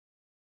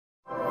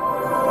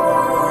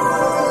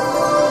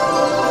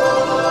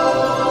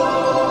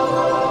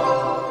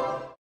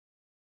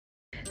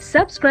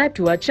Subscribe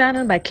to our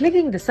channel by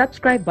clicking the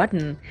subscribe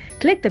button.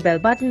 Click the bell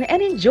button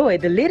and enjoy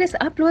the latest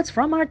uploads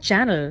from our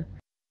channel.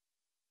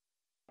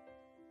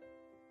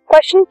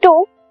 Question 2.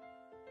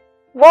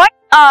 What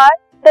are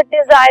the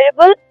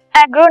desirable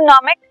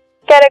agronomic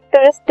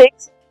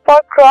characteristics for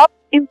crop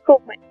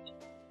improvement?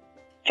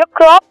 जो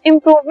crop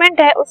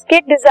improvement है उसके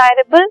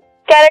desirable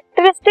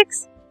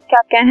characteristics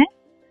क्या हैं?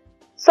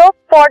 So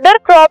fodder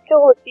crop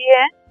जो होती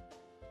है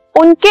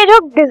उनके जो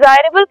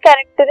desirable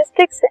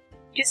characteristics है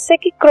जिससे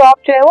कि क्रॉप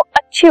जो है वो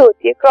अच्छी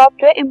होती है, क्रॉप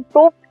जो है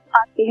इम्प्रूव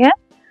आती है,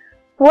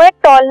 वो है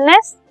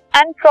टॉलनेस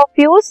एंड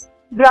प्रोफ्यूज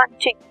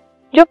ब्रांचिंग।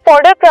 जो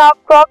फॉडर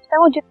क्रॉप्स हैं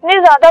वो जितने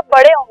ज्यादा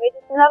बड़े होंगे,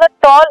 जितने ज्यादा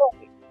टॉल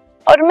होंगे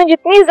और उनमें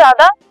जितनी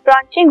ज्यादा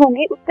ब्रांचिंग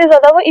होगी उतने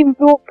ज्यादा वो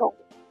इम्प्रूव्ड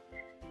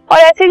होंगे। और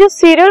ऐसे जो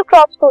सीरियल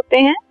क्रॉप्स होते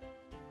हैं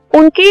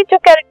उनकी जो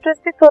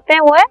कैरेक्टरिस्टिक्स होते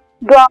हैं वो है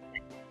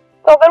ड्वार्फनेस।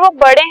 तो अगर वो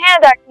बड़े हैं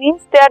that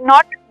means they are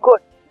not good.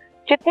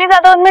 जितनी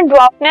ज्यादा उनमें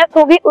ड्वार्फनेस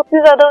होगी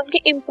उतनी ज्यादा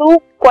उनकी इम्प्रूव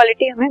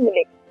क्वालिटी हमें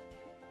मिलेगी।